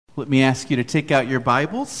Let me ask you to take out your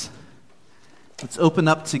Bibles. Let's open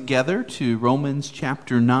up together to Romans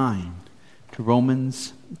chapter 9. To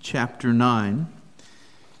Romans chapter 9.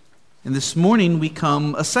 And this morning we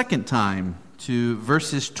come a second time to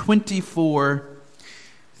verses 24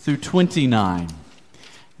 through 29.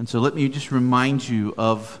 And so let me just remind you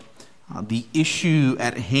of the issue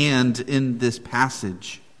at hand in this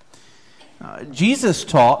passage. Jesus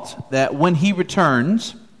taught that when he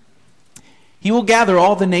returns, he will gather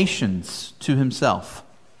all the nations to himself.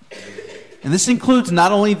 And this includes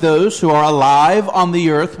not only those who are alive on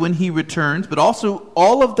the earth when he returns, but also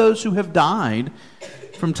all of those who have died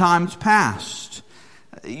from times past.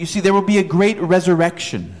 You see, there will be a great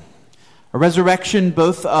resurrection. A resurrection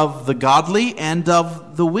both of the godly and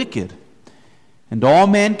of the wicked. And all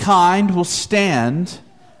mankind will stand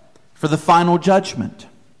for the final judgment.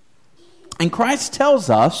 And Christ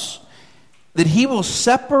tells us that he will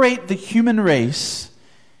separate the human race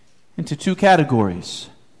into two categories.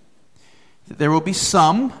 That there will be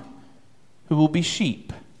some who will be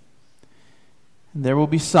sheep, and there will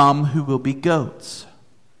be some who will be goats.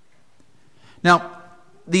 Now,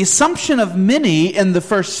 the assumption of many in the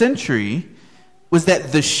first century was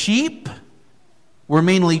that the sheep were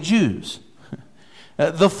mainly Jews.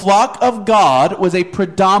 The flock of God was a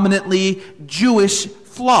predominantly Jewish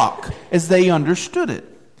flock, as they understood it.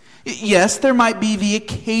 Yes, there might be the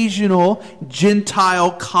occasional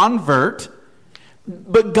Gentile convert,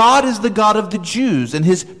 but God is the God of the Jews, and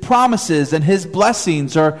his promises and his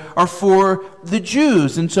blessings are for the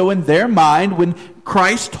Jews. And so in their mind, when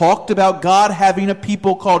Christ talked about God having a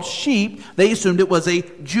people called sheep, they assumed it was a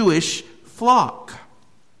Jewish flock.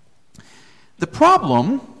 The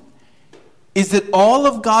problem is that all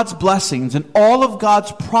of God's blessings and all of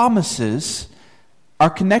God's promises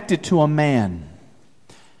are connected to a man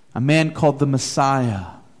called the Messiah,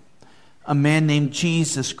 a man named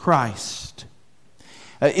Jesus Christ.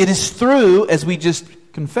 It is through, as we just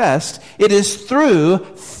confessed, it is through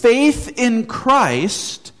faith in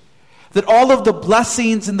Christ that all of the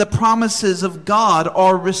blessings and the promises of God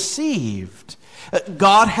are received.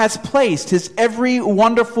 God has placed his every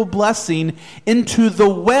wonderful blessing into the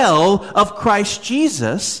well of Christ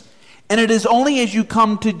Jesus. And it is only as you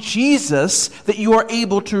come to Jesus that you are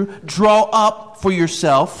able to draw up for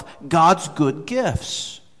yourself God's good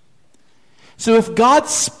gifts. So if God's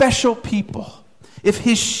special people, if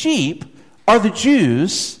his sheep are the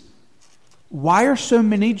Jews, why are so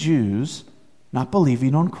many Jews not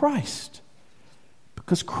believing on Christ?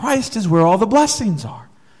 Because Christ is where all the blessings are.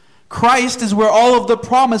 Christ is where all of the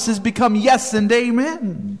promises become yes and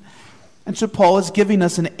amen. And so Paul is giving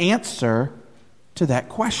us an answer to that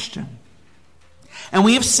question. And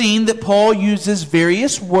we have seen that Paul uses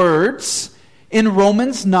various words in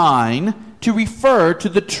Romans 9 to refer to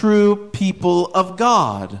the true people of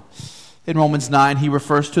God. In Romans 9, he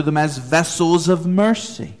refers to them as vessels of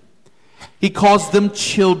mercy. He calls them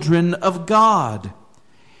children of God.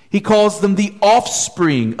 He calls them the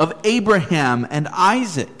offspring of Abraham and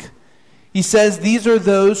Isaac. He says these are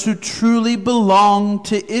those who truly belong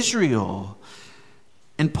to Israel.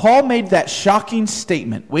 And Paul made that shocking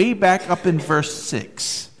statement way back up in verse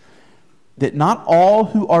 6, that not all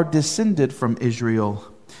who are descended from Israel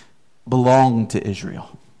belong to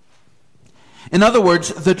Israel. In other words,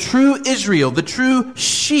 the true Israel, the true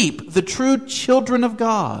sheep, the true children of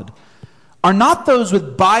God are not those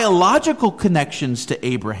with biological connections to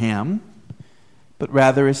Abraham, but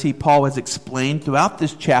rather, as Paul has explained throughout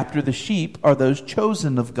this chapter, the sheep are those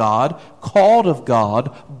chosen of God, called of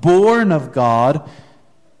God, born of God,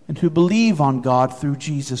 and who believe on God through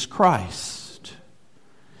Jesus Christ.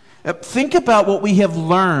 Think about what we have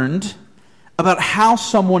learned about how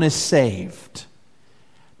someone is saved.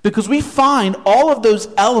 Because we find all of those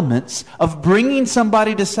elements of bringing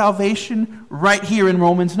somebody to salvation right here in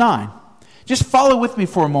Romans 9. Just follow with me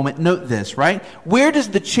for a moment. Note this, right? Where does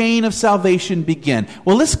the chain of salvation begin?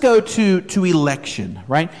 Well, let's go to election,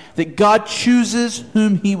 right? That God chooses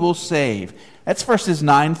whom he will save. That's verses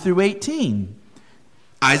 9 through 18.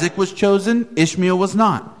 Isaac was chosen, Ishmael was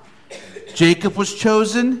not. Jacob was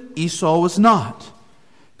chosen, Esau was not.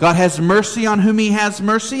 God has mercy on whom he has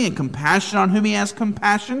mercy and compassion on whom he has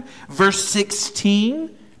compassion. Verse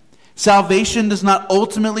 16, salvation does not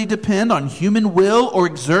ultimately depend on human will or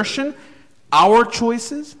exertion, our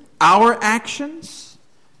choices, our actions,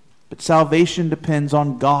 but salvation depends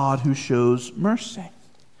on God who shows mercy.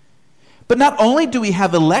 But not only do we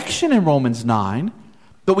have election in Romans 9,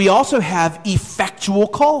 but we also have effectual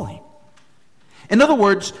calling. In other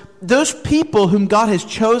words, those people whom God has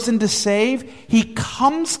chosen to save, he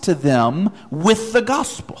comes to them with the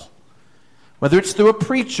gospel. Whether it's through a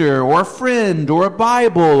preacher or a friend or a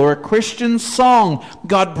Bible or a Christian song,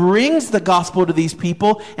 God brings the gospel to these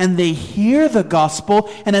people and they hear the gospel.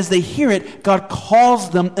 And as they hear it, God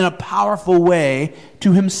calls them in a powerful way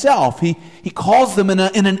to himself. He calls them in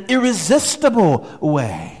an irresistible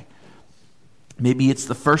way. Maybe it's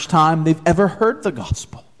the first time they've ever heard the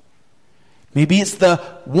gospel. Maybe it's the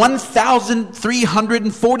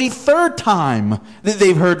 1,343rd time that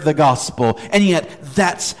they've heard the gospel. And yet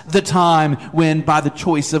that's the time when, by the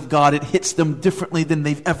choice of God, it hits them differently than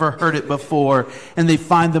they've ever heard it before. And they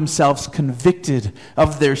find themselves convicted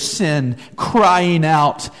of their sin, crying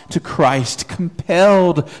out to Christ,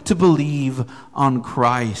 compelled to believe on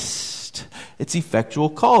Christ. It's effectual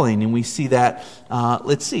calling, and we see that,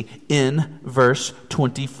 in verse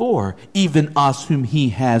 24. Even us whom he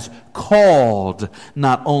has called,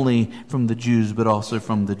 not only from the Jews, but also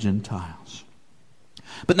from the Gentiles.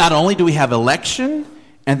 But not only do we have election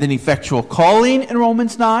and then effectual calling in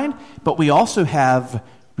Romans 9, but we also have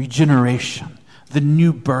regeneration, the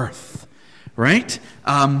new birth, right?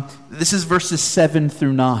 This is verses 7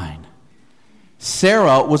 through 9.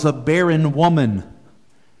 Sarah was a barren woman.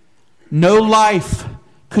 No life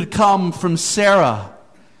could come from Sarah.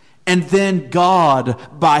 And then God,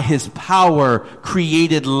 by his power,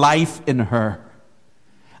 created life in her.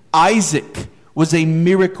 Isaac was a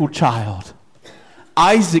miracle child.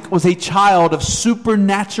 Isaac was a child of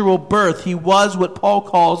supernatural birth. He was what Paul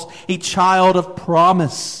calls a child of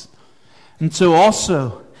promise. And so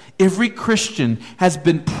also, every Christian has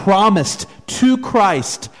been promised to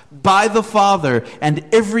Christ by the Father,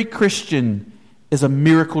 and every Christian is a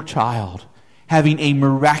miracle child, having a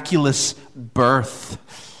miraculous birth.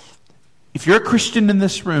 If you're a Christian in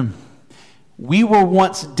this room, we were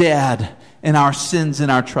once dead in our sins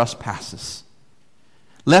and our trespasses.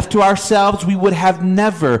 Left to ourselves, we would have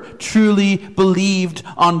never truly believed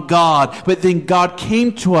on God. But then God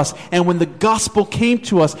came to us, and when the gospel came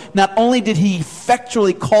to us, not only did he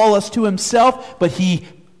effectually call us to himself, but he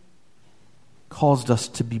caused us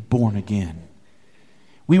to be born again.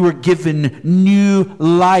 We were given new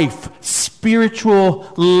life,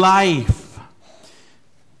 spiritual life.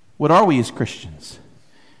 What are we as Christians?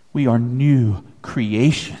 We are new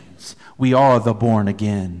creations. We are the born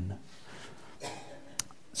again.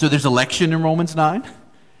 So there's election in Romans 9.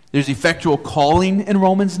 There's effectual calling in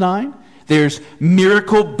Romans 9. There's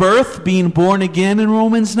miracle birth, being born again in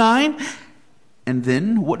Romans 9. And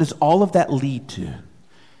then what does all of that lead to?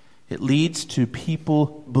 It leads to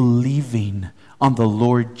people believing on the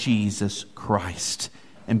Lord Jesus Christ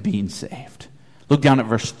and being saved. Look down at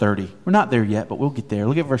verse 30. We're not there yet, but we'll get there.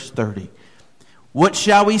 Look at verse 30. What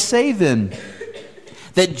shall we say then?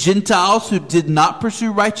 That Gentiles who did not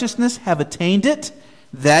pursue righteousness have attained it?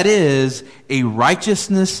 That is a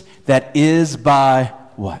righteousness that is by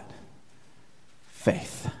what?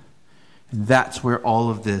 Faith. And that's where all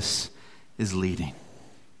of this is leading.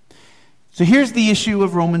 So here's the issue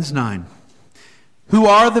of Romans 9. Who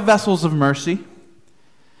are the vessels of mercy?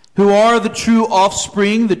 Who are the true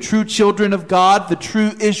offspring, the true children of God, the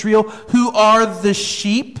true Israel? Who are the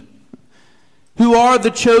sheep? Who are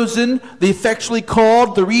the chosen, the effectually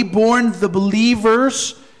called, the reborn, the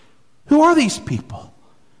believers? Who are these people?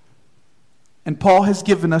 And Paul has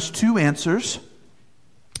given us two answers,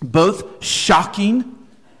 both shocking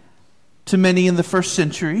to many in the first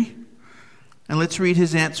century. And let's read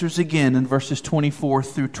his answers again in verses 24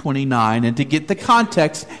 through 29. And to get the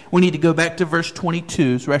context, we need to go back to verse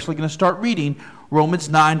 22. So we're actually going to start reading Romans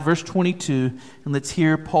 9, verse 22. And let's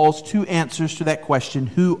hear Paul's two answers to that question.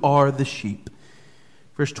 Who are the sheep?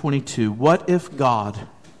 Verse 22. What if God,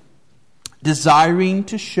 desiring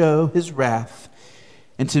to show his wrath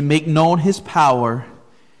and to make known his power,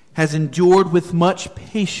 has endured with much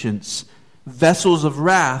patience vessels of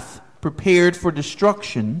wrath prepared for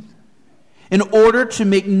destruction, in order to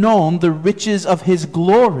make known the riches of his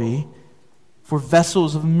glory for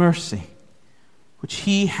vessels of mercy, which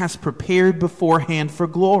he has prepared beforehand for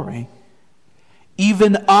glory,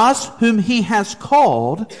 even us whom he has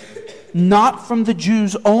called, not from the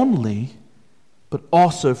Jews only, but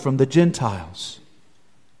also from the Gentiles.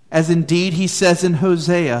 As indeed he says in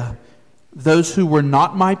Hosea, those who were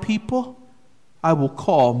not my people, I will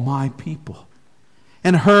call my people.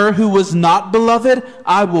 And her who was not beloved,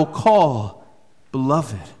 I will call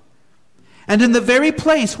beloved. And in the very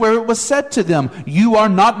place where it was said to them, you are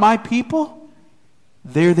not my people,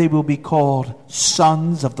 there they will be called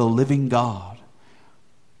sons of the living God.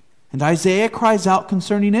 And Isaiah cries out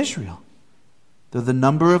concerning Israel, though the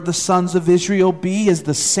number of the sons of Israel be as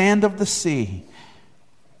the sand of the sea,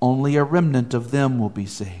 only a remnant of them will be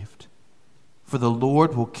saved. For the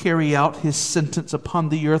Lord will carry out his sentence upon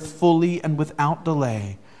the earth fully and without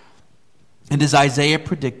delay. And as Isaiah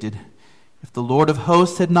predicted, if the Lord of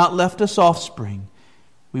hosts had not left us offspring,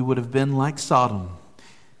 we would have been like Sodom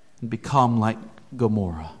and become like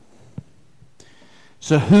Gomorrah.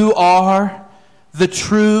 So who are the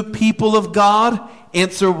true people of God?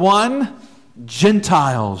 Answer 1,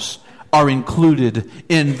 Gentiles are included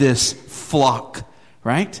in this flock,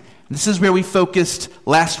 right? This is where we focused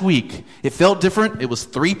last week. It felt different. It was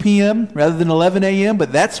 3 p.m. rather than 11 a.m.,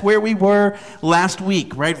 but that's where we were last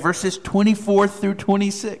week, right? Verses 24 through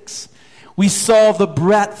 26. We saw the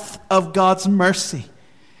breadth of God's mercy.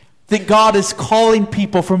 That God is calling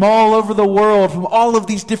people from all over the world, from all of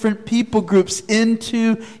these different people groups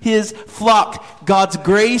into his flock. God's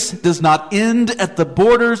grace does not end at the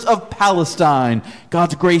borders of Palestine.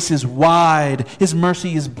 God's grace is wide. His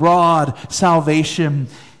mercy is broad. Salvation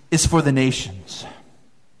is for the nations.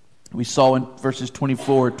 We saw in verses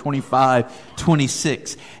 24, 25,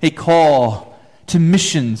 26, a call to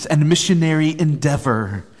missions and missionary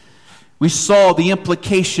endeavor. We saw the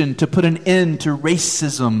implication to put an end to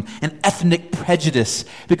racism and ethnic prejudice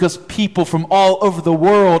because people from all over the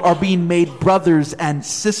world are being made brothers and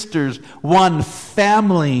sisters, one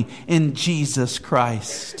family in Jesus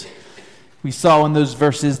Christ. We saw in those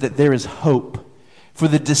verses that there is hope for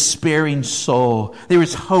the despairing soul. There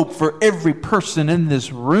is hope for every person in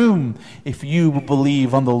this room if you will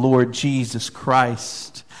believe on the Lord Jesus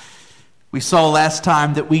Christ. We saw last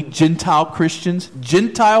time that we Gentile Christians,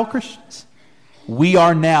 we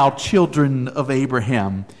are now children of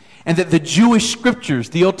Abraham. And that the Jewish scriptures,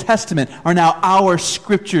 the Old Testament, are now our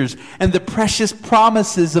scriptures. And the precious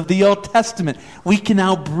promises of the Old Testament we can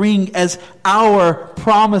now bring as our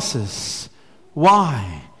promises.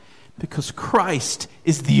 Why? Because Christ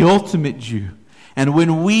is the ultimate Jew. And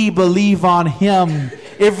when we believe on him,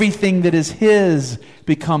 everything that is his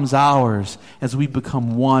becomes ours as we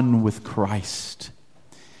become one with Christ.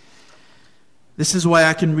 This is why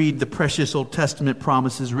I can read the precious Old Testament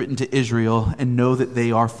promises written to Israel and know that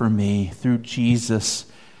they are for me. Through Jesus,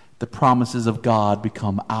 the promises of God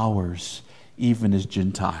become ours, even as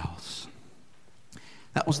Gentiles.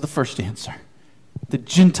 That was the first answer. The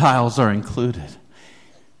Gentiles are included.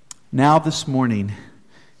 Now this morning,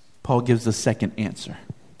 Paul gives the second answer.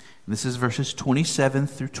 This is verses 27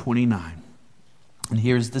 through 29. And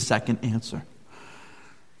here's the second answer.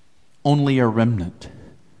 Only a remnant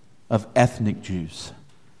of ethnic Jews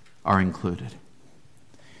are included.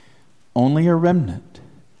 Only a remnant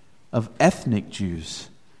of ethnic Jews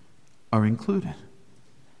are included.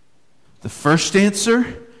 The first answer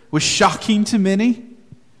was shocking to many.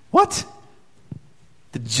 What?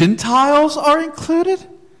 The Gentiles are included?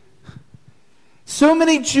 So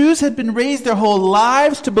many Jews had been raised their whole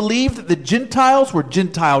lives to believe that the Gentiles were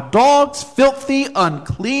Gentile dogs, filthy,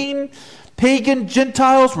 unclean. Pagan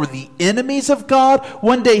Gentiles were the enemies of God.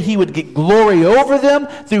 One day he would get glory over them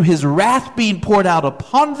through his wrath being poured out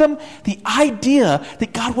upon them. The idea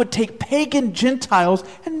that God would take pagan Gentiles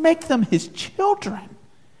and make them his children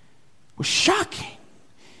was shocking.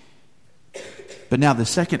 But now the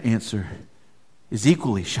second answer is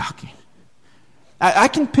equally shocking. I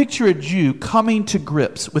can picture a Jew coming to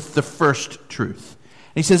grips with the first truth.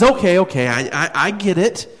 And he says, okay, I get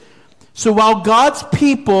it. So while God's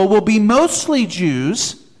people will be mostly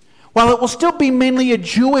Jews, while it will still be mainly a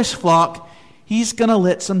Jewish flock, he's going to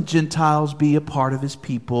let some Gentiles be a part of his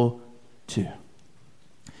people too.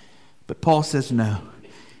 But Paul says no.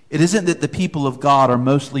 It isn't that the people of God are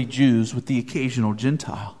mostly Jews with the occasional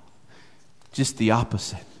Gentile. Just the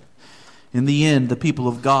opposite. In the end, the people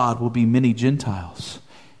of God will be many Gentiles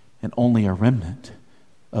and only a remnant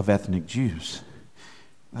of ethnic Jews.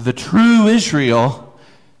 The true Israel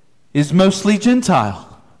is mostly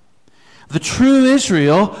Gentile. The true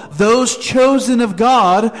Israel, those chosen of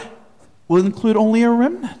God, will include only a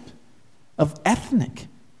remnant of ethnic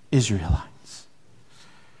Israelites.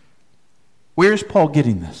 Where is Paul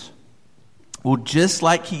getting this? Well, just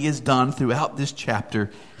like he has done throughout this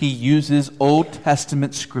chapter, he uses Old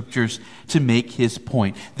Testament scriptures to make his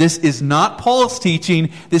point. This is not Paul's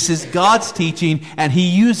teaching, this is God's teaching, and he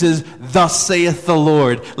uses, "Thus saith the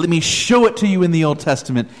Lord." Let me show it to you in the Old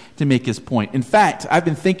Testament to make his point. In fact, I've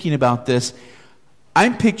been thinking about this.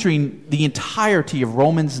 I'm picturing the entirety of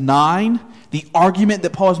Romans 9, the argument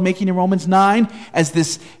that Paul is making in Romans 9, as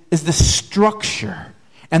the structure.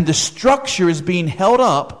 And the structure is being held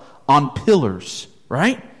up on pillars,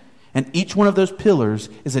 right? And each one of those pillars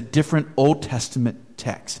is a different Old Testament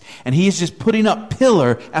text. And he is just putting up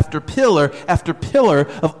pillar after pillar after pillar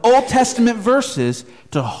of Old Testament verses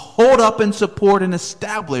to hold up and support and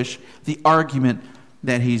establish the argument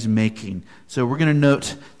that he's making. So we're going to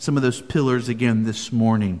note some of those pillars again this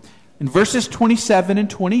morning. In verses 27 and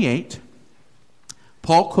 28,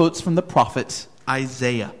 Paul quotes from the prophet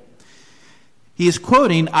Isaiah. He is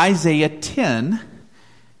quoting Isaiah 10,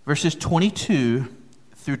 verses 22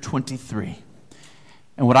 through 23.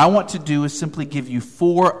 And what I want to do is simply give you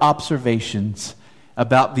 4 observations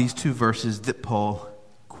about these 2 verses that Paul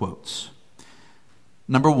quotes.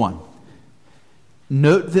 Number 1,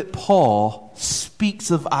 note that Paul speaks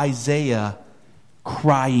of Isaiah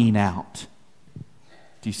crying out.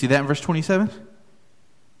 Do you see that in verse 27?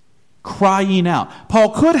 Crying out. Paul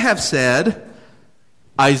could have said,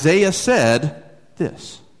 Isaiah said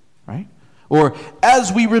this, right? Or,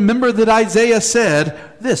 as we remember that Isaiah said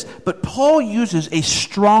this. But Paul uses a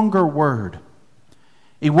stronger word,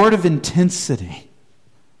 a word of intensity,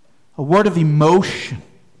 a word of emotion.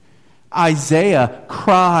 Isaiah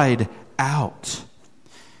cried out.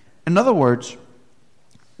 In other words,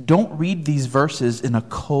 don't read these verses in a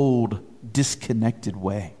cold, disconnected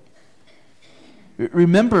way.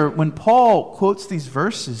 Remember, when Paul quotes these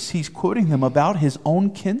verses, he's quoting them about his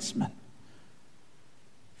own kinsmen,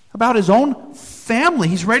 about his own family.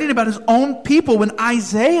 He's writing about his own people. When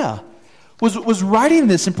Isaiah was writing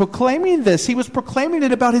this and proclaiming this, he was proclaiming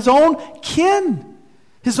it about his own kin,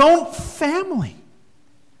 his own family.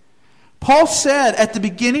 Paul said at the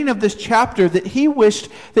beginning of this chapter that he wished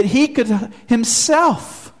that he could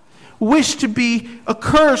himself wish to be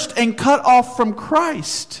accursed and cut off from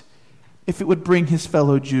Christ if it would bring his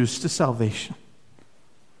fellow Jews to salvation.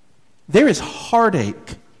 There is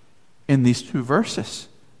heartache in these 2 verses.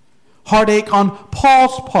 Heartache on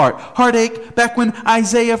Paul's part. Heartache back when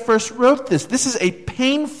Isaiah first wrote this. This is a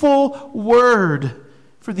painful word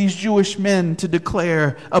for these Jewish men to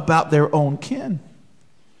declare about their own kin.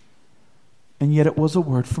 And yet it was a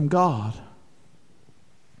word from God.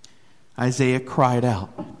 Isaiah cried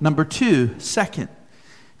out. Number 2, second,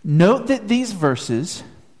 note that these verses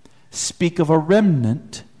speak of a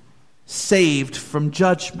remnant saved from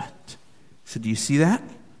judgment. So do you see that?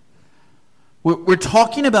 We're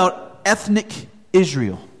talking about ethnic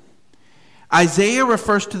Israel. Isaiah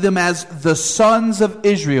refers to them as the sons of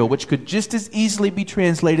Israel, which could just as easily be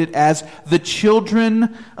translated as the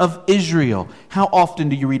children of Israel. How often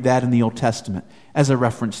do you read that in the Old Testament as a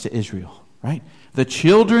reference to Israel, right? The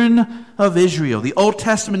children of Israel. The Old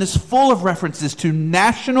Testament is full of references to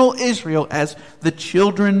national Israel as the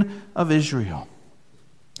children of Israel.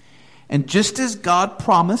 And just as God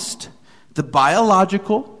promised, the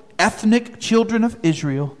biological, ethnic children of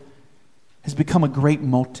Israel has become a great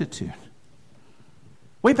multitude.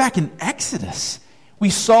 Way back in Exodus,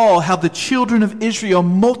 we saw how the children of Israel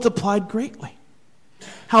multiplied greatly.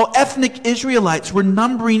 How ethnic Israelites were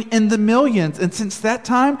numbering in the millions. And since that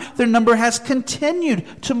time, their number has continued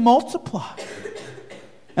to multiply.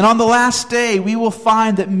 And on the last day, we will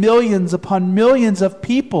find that millions upon millions of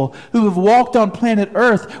people who have walked on planet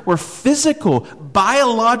Earth were physical,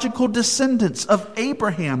 biological descendants of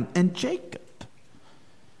Abraham and Jacob.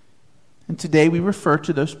 And today we refer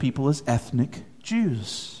to those people as ethnic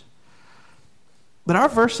Jews. But our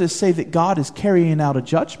verses say that God is carrying out a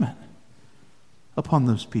judgment upon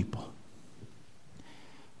those people.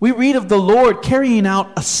 We read of the Lord carrying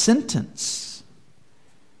out a sentence.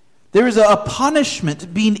 There is a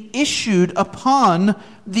punishment being issued upon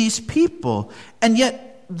these people. And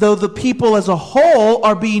yet, though the people as a whole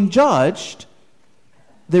are being judged,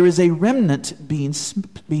 there is a remnant being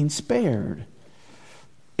spared.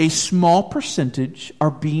 A small percentage are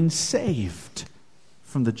being saved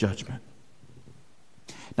from the judgment.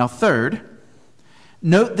 Now, third,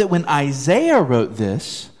 note that when Isaiah wrote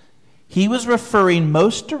this, he was referring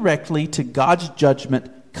most directly to God's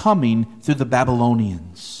judgment coming through the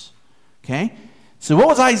Babylonians. Okay? So what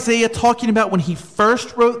was Isaiah talking about when he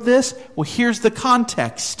first wrote this? Well, here's the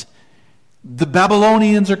context. The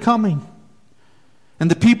Babylonians are coming. And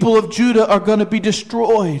the people of Judah are going to be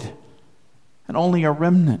destroyed. And only a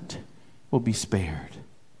remnant will be spared.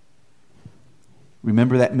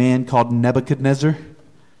 Remember that man called Nebuchadnezzar?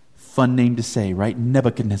 Fun name to say, right?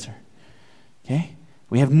 Nebuchadnezzar. Okay?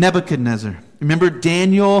 We have Nebuchadnezzar. Remember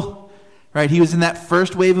Daniel? Right? He was in that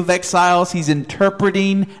first wave of exiles. He's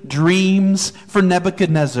interpreting dreams for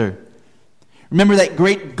Nebuchadnezzar. Remember that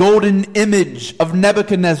great golden image of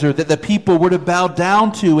Nebuchadnezzar that the people were to bow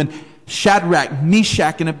down to, and Shadrach,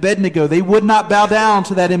 Meshach, and Abednego, they would not bow down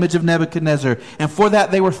to that image of Nebuchadnezzar. And for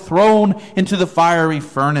that, they were thrown into the fiery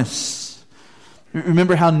furnace.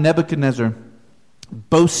 Remember how Nebuchadnezzar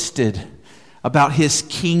boasted about his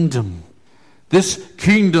kingdom, This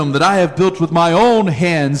kingdom that I have built with my own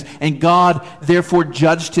hands. And God therefore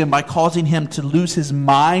judged him by causing him to lose his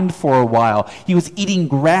mind for a while. He was eating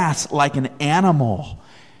grass like an animal.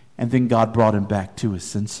 And then God brought him back to his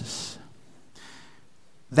senses.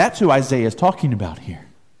 That's who Isaiah is talking about here.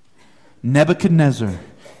 Nebuchadnezzar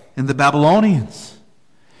and the Babylonians.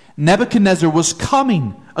 Nebuchadnezzar was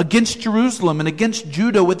coming against Jerusalem and against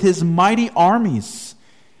Judah with his mighty armies.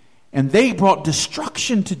 And they brought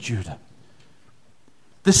destruction to Judah.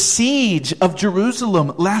 The siege of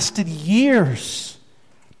Jerusalem lasted years.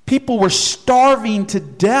 People were starving to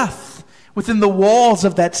death within the walls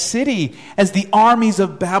of that city as the armies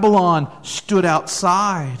of Babylon stood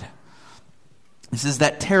outside. This is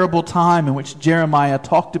that terrible time in which Jeremiah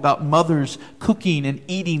talked about mothers cooking and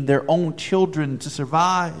eating their own children to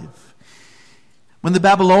survive. When the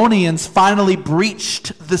Babylonians finally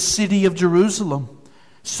breached the city of Jerusalem,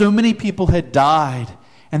 so many people had died,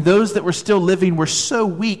 and those that were still living were so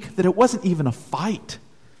weak that it wasn't even a fight.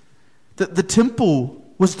 The temple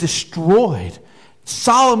was destroyed.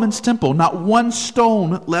 Solomon's temple, not one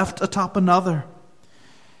stone left atop another.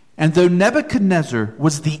 And though Nebuchadnezzar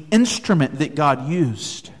was the instrument that God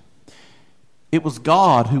used, it was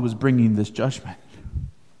God who was bringing this judgment.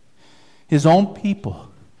 His own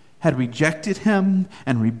people had rejected him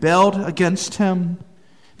and rebelled against him.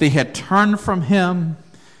 They had turned from him.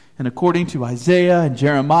 And according to Isaiah and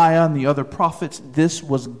Jeremiah and the other prophets, this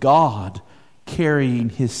was God carrying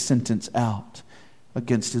his sentence out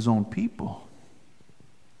against his own people.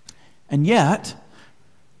 And yet,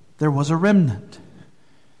 there was a remnant.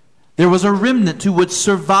 There was a remnant who would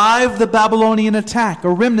survive the Babylonian attack, a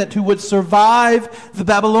remnant who would survive the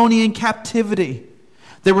Babylonian captivity.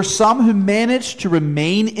 There were some who managed to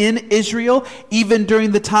remain in Israel even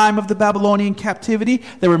during the time of the Babylonian captivity.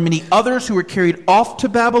 There were many others who were carried off to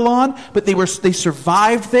Babylon, but they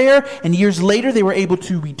survived there, and years later they were able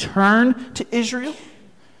to return to Israel.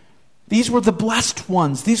 These were the blessed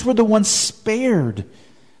ones. These were the ones spared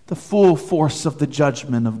the full force of the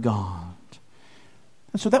judgment of God.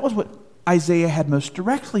 And so that was what Isaiah had most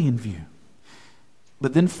directly in view.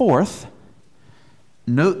 But then fourth,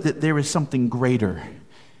 note that there is something greater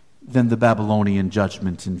than the Babylonian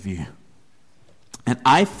judgment in view. And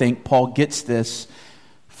I think Paul gets this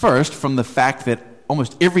first from the fact that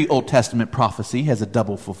almost every Old Testament prophecy has a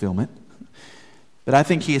double fulfillment. But I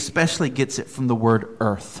think he especially gets it from the word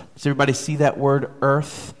earth. Does everybody see that word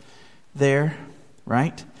earth there?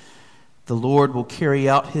 Right? The Lord will carry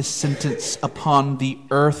out his sentence upon the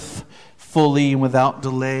earth fully and without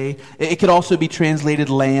delay. It could also be translated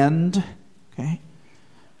land. Okay?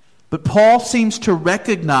 But Paul seems to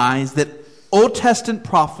recognize that Old Testament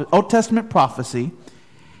prophecy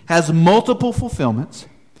has multiple fulfillments.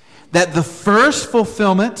 That the first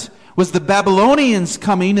fulfillment was the Babylonians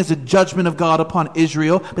coming as a judgment of God upon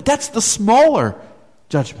Israel. But that's the smaller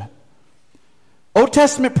judgment. Old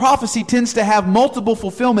Testament prophecy tends to have multiple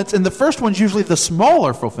fulfillments, and the first one's usually the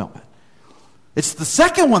smaller fulfillment. It's the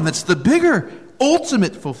second one that's the bigger,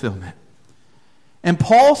 ultimate fulfillment. And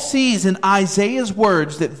Paul sees in Isaiah's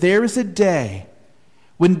words that there is a day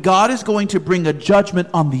when God is going to bring a judgment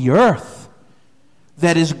on the earth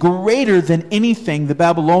that is greater than anything the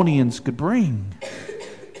Babylonians could bring.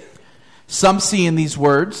 Some see in these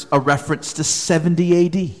words a reference to 70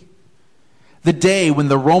 A.D., the day when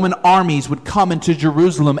the Roman armies would come into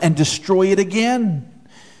Jerusalem and destroy it again.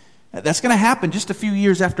 That's going to happen just a few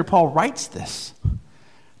years after Paul writes this.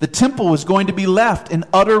 The temple is going to be left in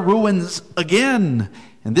utter ruins again,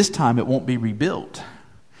 and this time it won't be rebuilt.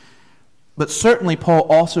 But certainly Paul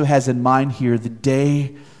also has in mind here the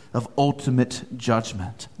day of ultimate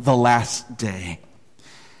judgment, the last day.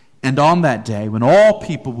 And on that day, when all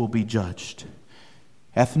people will be judged,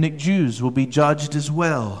 ethnic Jews will be judged as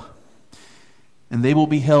well. And they will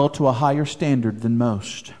be held to a higher standard than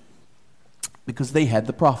most because they had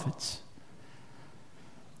the prophets.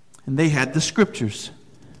 And they had the scriptures.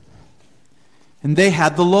 And they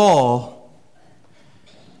had the law.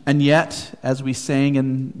 And yet, as we sang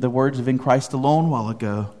in the words of In Christ Alone a while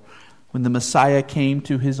ago, when the Messiah came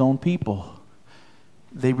to his own people,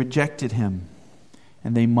 they rejected him.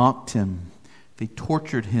 And they mocked him. They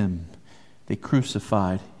tortured him. They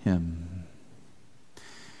crucified him.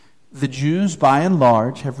 The Jews, by and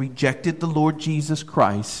large, have rejected the Lord Jesus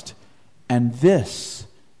Christ, and this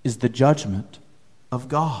is the judgment of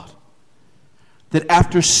God. That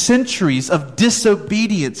after centuries of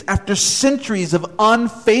disobedience, after centuries of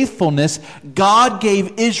unfaithfulness, God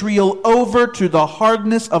gave Israel over to the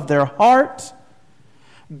hardness of their heart.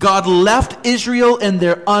 God left Israel in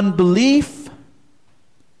their unbelief,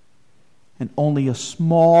 and only a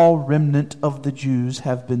small remnant of the Jews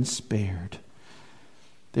have been spared.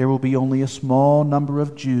 there will be only a small number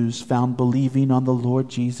of Jews found believing on the Lord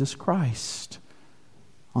Jesus Christ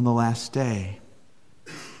on the last day.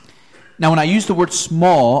 Now, when I use the word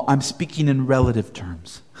small, I'm speaking in relative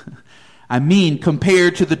terms. I mean,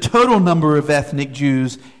 compared to the total number of ethnic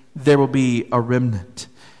Jews, there will be a remnant.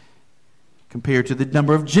 Compared to the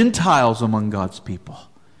number of Gentiles among God's people,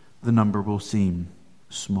 the number will seem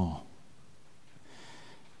small.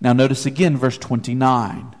 Now notice again verse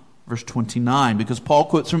 29. Verse 29, because Paul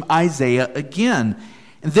quotes from Isaiah again.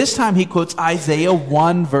 And this time he quotes Isaiah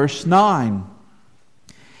 1 verse 9.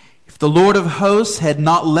 If the Lord of hosts had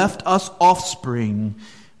not left us offspring,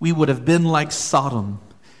 we would have been like Sodom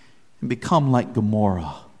and become like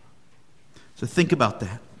Gomorrah. So think about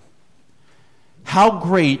that. How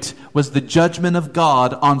great was the judgment of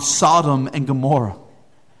God on Sodom and Gomorrah?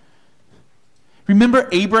 Remember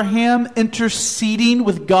Abraham interceding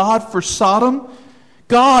with God for Sodom?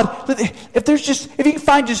 God, if you can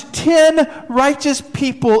find just 10 righteous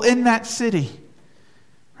people in that city,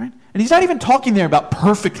 right? And he's not even talking there about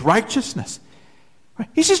perfect righteousness. Right?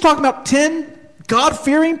 He's just talking about 10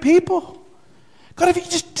 God-fearing people. God, if you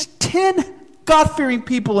just 10 God-fearing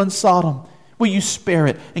people in Sodom, will you spare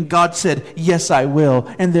it? And God said, yes, I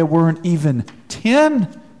will. And there weren't even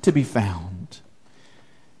 10 to be found.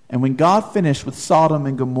 And when God finished with Sodom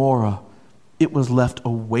and Gomorrah, it was left a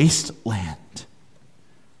wasteland.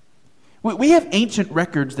 We have ancient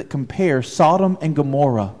records that compare Sodom and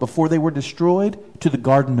Gomorrah before they were destroyed to the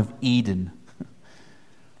Garden of Eden.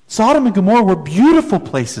 Sodom and Gomorrah were beautiful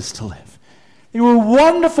places to live. They were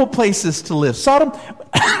wonderful places to live. Sodom,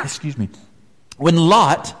 excuse me, when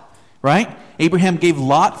Lot, right? Abraham gave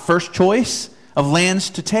Lot first choice of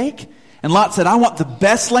lands to take. And Lot said, I want the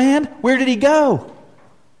best land. Where did he go?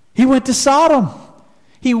 He went to Sodom.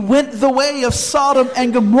 He went the way of Sodom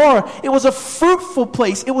and Gomorrah. It was a fruitful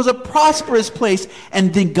place. It was a prosperous place.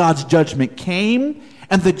 And then God's judgment came.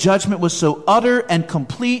 And the judgment was so utter and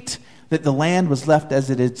complete that the land was left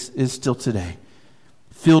as it is still today.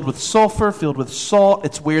 Filled with sulfur, filled with salt.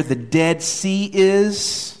 It's where the Dead Sea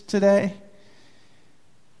is today.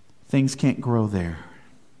 Things can't grow there.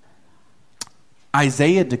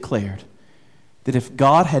 Isaiah declared that if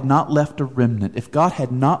God had not left a remnant, if God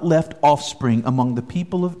had not left offspring among the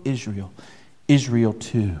people of Israel, Israel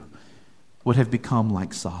too would have become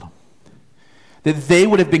like Sodom. That they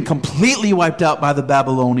would have been completely wiped out by the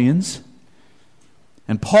Babylonians.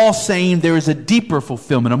 And Paul's saying there is a deeper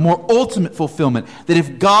fulfillment, a more ultimate fulfillment, that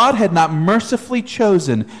if God had not mercifully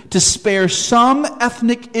chosen to spare some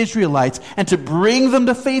ethnic Israelites and to bring them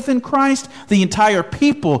to faith in Christ, the entire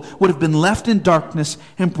people would have been left in darkness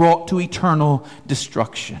and brought to eternal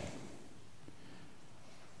destruction.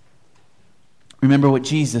 Remember what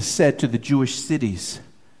Jesus said to the Jewish cities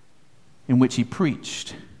in which he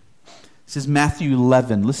preached. This is Matthew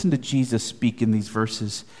 11. Listen to Jesus speak in these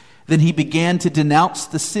verses. Then he began to denounce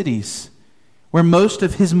the cities where most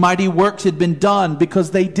of his mighty works had been done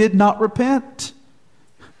because they did not repent.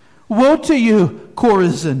 Woe to you,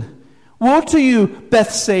 Chorazin! Woe to you,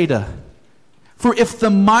 Bethsaida! For if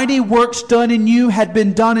the mighty works done in you had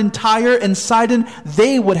been done in Tyre and Sidon,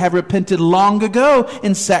 they would have repented long ago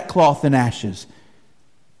in sackcloth and ashes.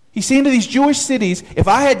 He's saying to these Jewish cities, if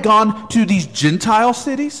I had gone to these Gentile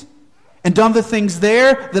cities and done the things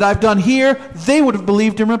there that I've done here, they would have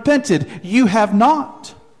believed and repented. You have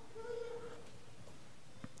not.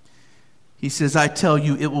 He says, I tell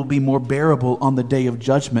you, it will be more bearable on the day of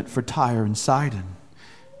judgment for Tyre and Sidon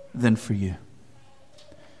than for you.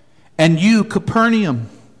 And you, Capernaum,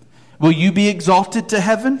 will you be exalted to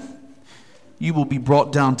heaven? You will be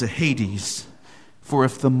brought down to Hades. For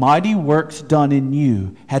if the mighty works done in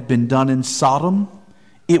you had been done in Sodom,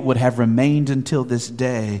 it would have remained until this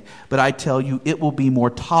day. But I tell you, it will be more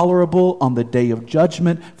tolerable on the day of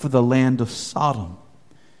judgment for the land of Sodom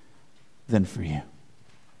than for you.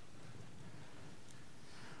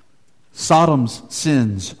 Sodom's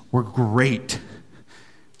sins were great,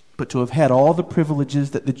 but to have had all the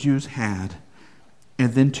privileges that the Jews had,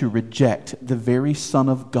 and then to reject the very Son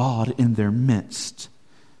of God in their midst,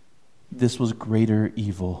 this was greater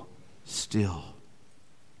evil still.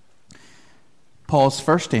 Paul's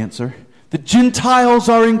first answer, the Gentiles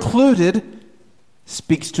are included,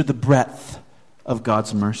 speaks to the breadth of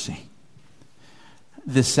God's mercy.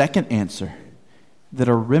 The second answer, that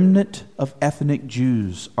a remnant of ethnic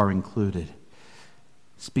Jews are included,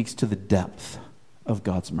 speaks to the depth of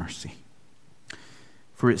God's mercy.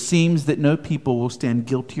 For it seems that no people will stand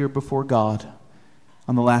guiltier before God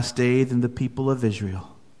on the last day than the people of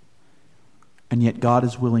Israel. And yet God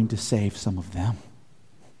is willing to save some of them.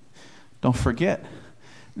 Don't forget,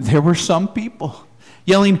 there were some people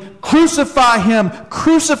yelling, crucify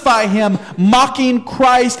him, mocking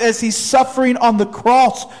Christ as he's suffering on the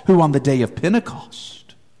cross, who on the day of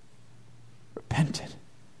Pentecost repented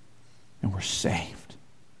and were saved.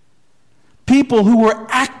 People who were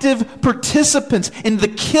active participants in the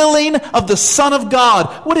killing of the Son of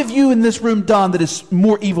God. What have you in this room done that is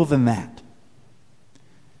more evil than that?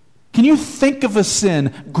 Can you think of a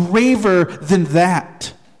sin graver than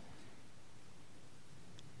that?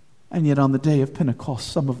 And yet on the day of Pentecost,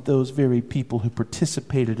 some of those very people who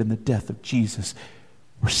participated in the death of Jesus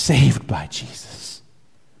were saved by Jesus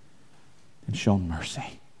and shown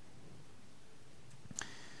mercy.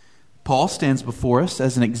 Paul stands before us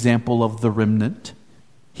as an example of the remnant.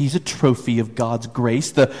 He's a trophy of God's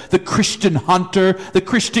grace, the Christian hunter, the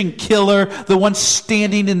Christian killer, the one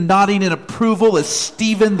standing and nodding in approval as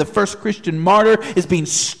Stephen, the first Christian martyr, is being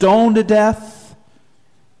stoned to death.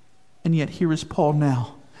 And yet here is Paul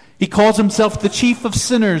now. He calls himself the chief of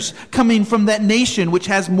sinners, coming from that nation which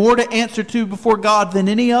has more to answer to before God than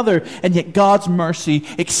any other, and yet God's mercy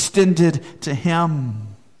extended to him.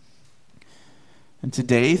 And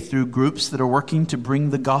today, through groups that are working to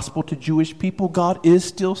bring the gospel to Jewish people, God is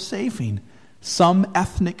still saving some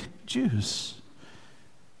ethnic Jews.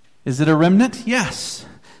 Is it a remnant? Yes.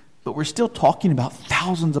 But we're still talking about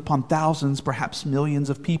thousands upon thousands, perhaps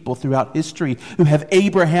millions of people throughout history who have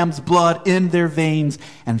Abraham's blood in their veins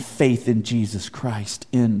and faith in Jesus Christ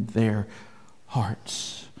in their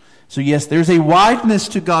hearts. So yes, there's a wideness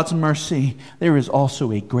to God's mercy. There is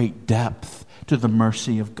also a great depth to the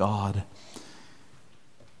mercy of God.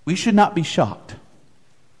 We should not be shocked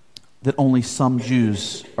that only some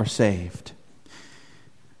Jews are saved.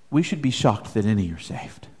 We should be shocked that any are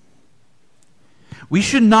saved. We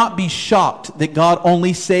should not be shocked that God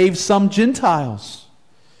only saves some Gentiles.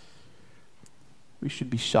 We should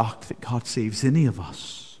be shocked that God saves any of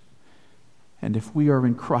us. And if we are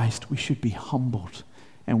in Christ, we should be humbled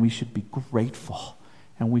and we should be grateful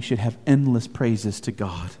and we should have endless praises to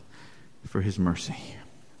God for his mercy.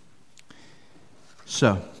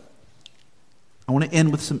 So, I want to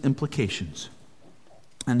end with some implications.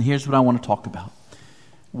 And here's what I want to talk about.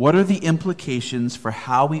 What are the implications for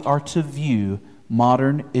how we are to view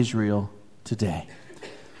modern Israel today?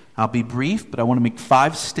 I'll be brief, but I want to make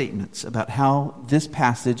 5 statements about how this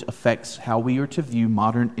passage affects how we are to view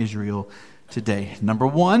modern Israel today. Number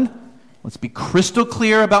 1, let's be crystal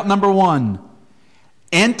clear about number 1.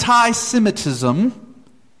 Anti-Semitism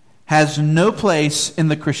has no place in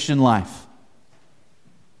the Christian life.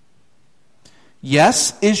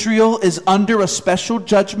 Yes, Israel is under a special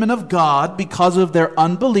judgment of God because of their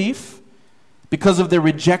unbelief, because of their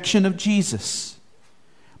rejection of Jesus.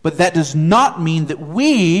 But that does not mean that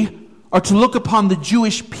we are to look upon the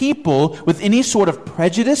Jewish people with any sort of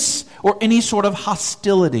prejudice or any sort of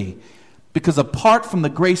hostility, because apart from the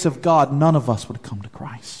grace of God, none of us would come to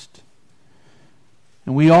Christ.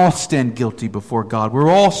 And we all stand guilty before God. We're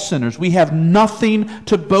all sinners. We have nothing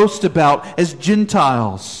to boast about as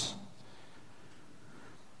Gentiles.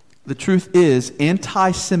 The truth is,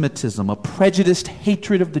 anti-Semitism, a prejudiced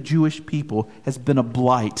hatred of the Jewish people, has been a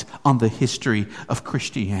blight on the history of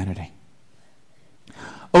Christianity.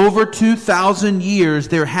 Over 2,000 years,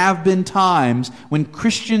 there have been times when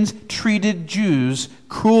Christians treated Jews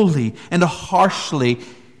cruelly and harshly,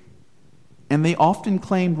 and they often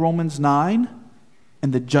claimed Romans 9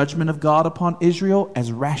 and the judgment of God upon Israel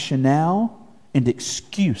as rationale and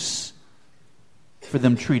excuse for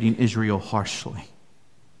them treating Israel harshly.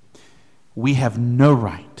 We have no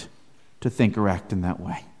right to think or act in that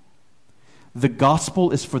way. The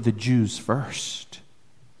gospel is for the Jews first,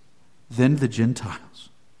 then the Gentiles.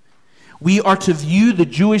 We are to view the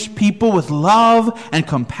Jewish people with love and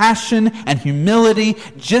compassion and humility,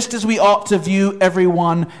 just as we ought to view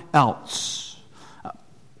everyone else.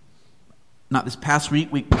 Not this past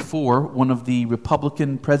week before, one of the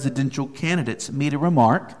Republican presidential candidates made a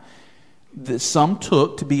remark that some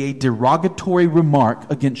took to be a derogatory remark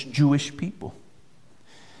against Jewish people.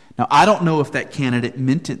 Now, I don't know if that candidate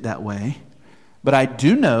meant it that way, but I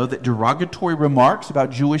do know that derogatory remarks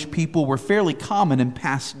about Jewish people were fairly common in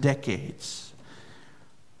past decades.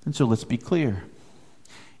 And so let's be clear.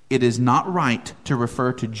 It is not right to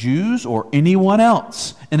refer to Jews or anyone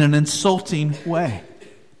else in an insulting way.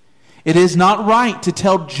 It is not right to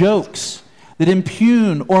tell jokes that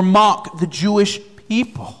impugn or mock the Jewish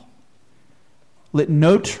people. Let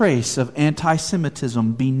no trace of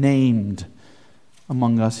anti-Semitism be named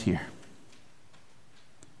among us here.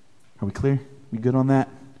 Are we clear? We good on that?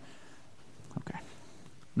 Okay.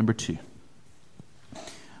 Number 2.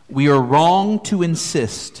 We are wrong to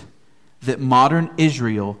insist that modern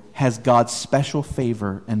Israel has God's special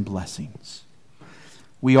favor and blessings.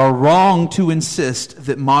 We are wrong to insist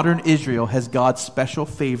that modern Israel has God's special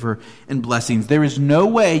favor and blessings. There is no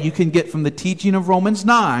way you can get from the teaching of Romans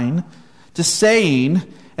 9 to saying,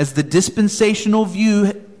 as the dispensational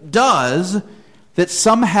view does, that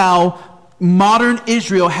somehow modern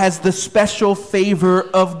Israel has the special favor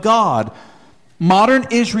of God. Modern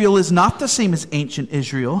Israel is not the same as ancient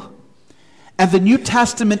Israel. And the New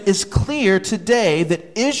Testament is clear today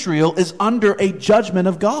that Israel is under a judgment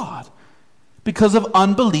of God because of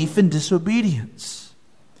unbelief and disobedience.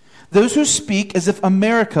 Those who speak as if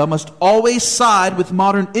America must always side with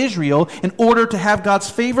modern Israel in order to have God's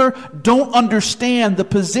favor don't understand the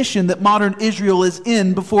position that modern Israel is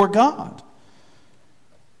in before God.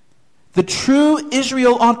 The true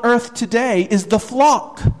Israel on earth today is the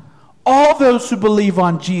flock. All those who believe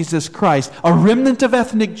on Jesus Christ, a remnant of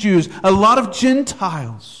ethnic Jews, a lot of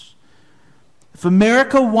Gentiles. If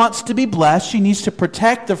America wants to be blessed, she needs to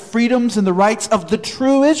protect the freedoms and the rights of the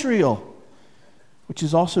true Israel, which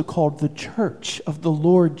is also called the church of the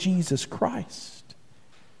Lord Jesus Christ.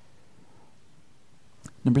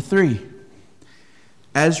 Number 3,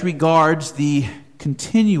 as regards the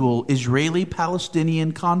continual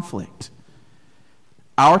Israeli-Palestinian conflict,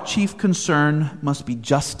 our chief concern must be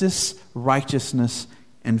justice, righteousness,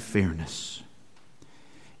 and fairness.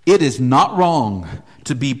 It is not wrong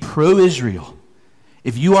to be pro-Israel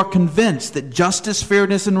if you are convinced that justice,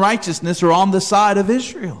 fairness, and righteousness are on the side of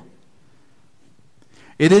Israel.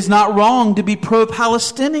 It is not wrong to be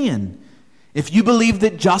pro-Palestinian if you believe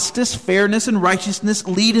that justice, fairness, and righteousness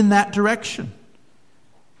lead in that direction.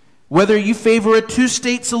 Whether you favor a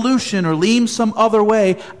two-state solution or lean some other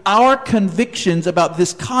way, our convictions about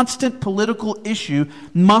this constant political issue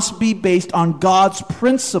must be based on God's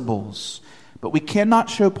principles. But we cannot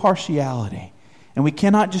show partiality. And we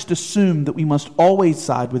cannot just assume that we must always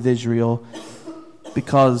side with Israel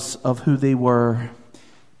because of who they were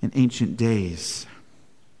in ancient days.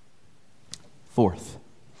 4th,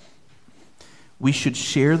 we should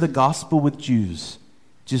share the gospel with Jews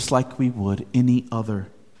just like we would any other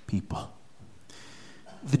people.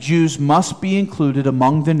 The Jews must be included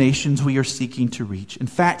among the nations we are seeking to reach. In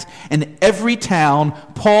fact, in every town,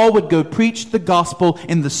 Paul would go preach the gospel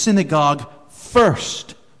in the synagogue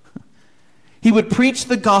first. He would preach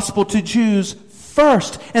the gospel to Jews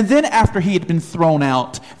first, and then after he had been thrown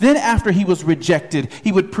out, then after he was rejected,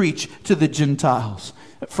 he would preach to the Gentiles.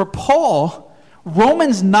 For Paul,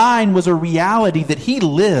 Romans 9 was a reality that he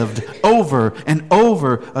lived over and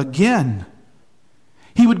over again.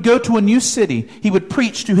 He would go to a new city. He would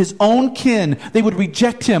preach to his own kin. They would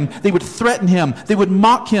reject him. They would threaten him. They would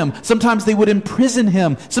mock him. Sometimes they would imprison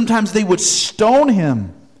him. Sometimes they would stone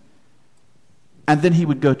him. And then he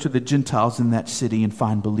would go to the Gentiles in that city and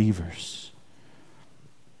find believers.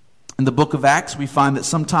 In the book of Acts, we find that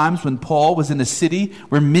sometimes when Paul was in a city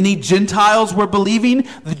where many Gentiles were believing,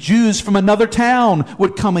 the Jews from another town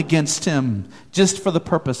would come against him just for the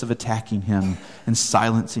purpose of attacking him and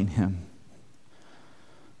silencing him.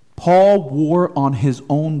 Paul wore on his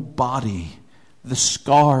own body the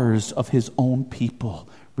scars of his own people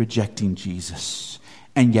rejecting Jesus.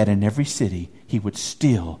 And yet in every city, he would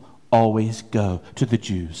still always go to the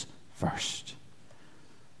Jews first.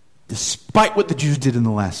 Despite what the Jews did in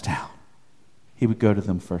the last town, he would go to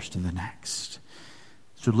them first in the next.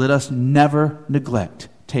 So let us never neglect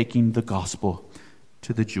taking the gospel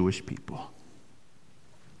to the Jewish people.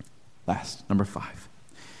 Last, number 5.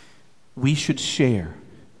 We should share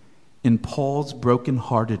in Paul's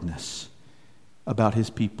brokenheartedness about his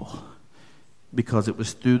people, because it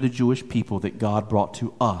was through the Jewish people that God brought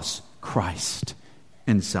to us Christ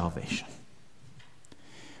and salvation.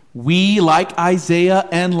 We, like Isaiah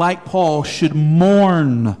and like Paul, should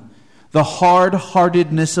mourn the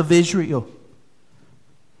hard-heartedness of Israel.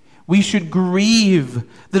 We should grieve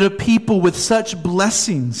that a people with such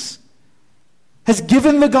blessings has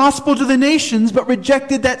given the gospel to the nations but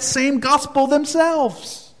rejected that same gospel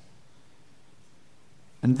themselves.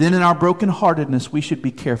 And then in our brokenheartedness, we should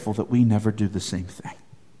be careful that we never do the same thing.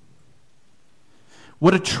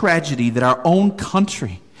 What a tragedy that our own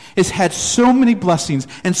country has had so many blessings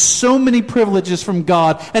and so many privileges from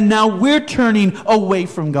God, and now we're turning away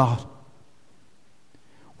from God.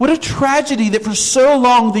 What a tragedy that for so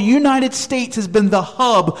long the United States has been the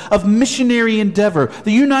hub of missionary endeavor.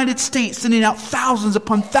 The United States sending out thousands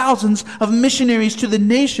upon thousands of missionaries to the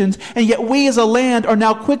nations, and yet we as a land are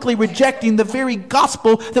now quickly rejecting the very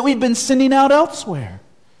gospel that we've been sending out elsewhere.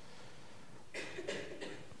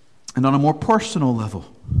 And on a more personal level,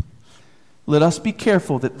 let us be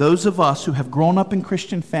careful that those of us who have grown up in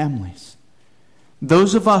Christian families,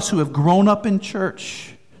 those of us who have grown up in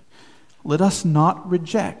church, let us not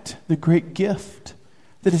reject the great gift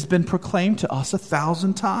that has been proclaimed to us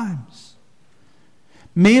 1,000 times.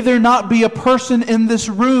 May there not be a person in this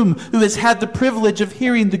room who has had the privilege of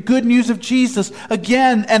hearing the good news of Jesus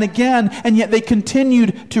again and again, and yet they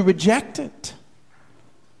continued to reject it.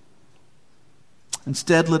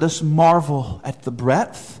 Instead, let us marvel at the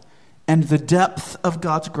breadth and the depth of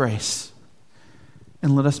God's grace.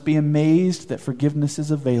 And let us be amazed that forgiveness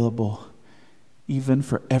is available even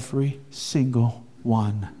for every single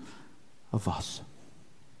one of us.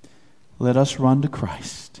 Let us run to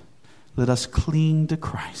Christ. Let us cling to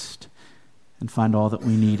Christ and find all that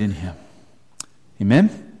we need in Him.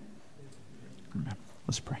 Amen? Amen.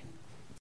 Let's pray.